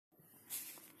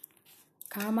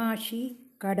காமாஷி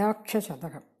கடாட்ச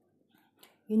சதகம்.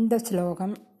 இந்த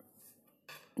ஸ்லோகம்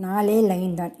 4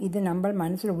 லைன் தான். இது நம்ம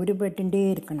மனசில் உருப்பட்டுட்டே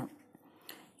இருக்கணும்.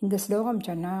 இந்த ஸ்லோகம்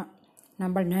சொன்னால்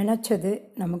நம்ம நினச்சது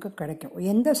நமக்கு கிடைக்கும்.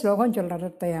 எந்த ஸ்லோகம்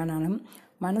சொல்கிறதையானாலும்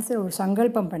மனசில் ஒரு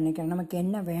சங்கல்பம் பண்ணிக்கணும். நமக்கு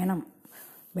என்ன வேணும்,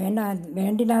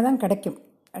 வேண்டினாதான் கிடைக்கும்.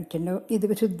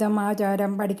 இதுக்கு சுத்தம்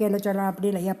ஆச்சாரம் படிக்கையில் சொல்லலாம்,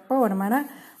 அப்படி இல்லை. எப்போ ஒரு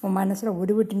உன் மனசில்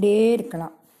உருவிட்டுட்டே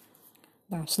இருக்கலாம்.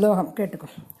 ஸ்லோகம் கேட்டுக்கோ.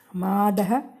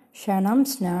 மாதக க்ஷணம்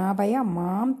ஸ்நாபய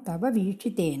மாம் தவ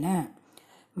வீட்சிதேன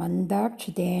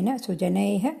மந்தாட்சிதேன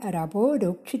சுஜனைஹ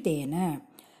ரபோரோக்ஷிதேன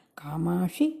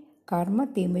காமாஷி கர்ம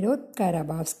திமிரோத்கர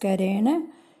பாஸ்கரேண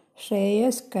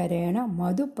ஸ்ரேயஸ்கரேண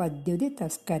மது பத்யுதி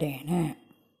தஸ்கரேண.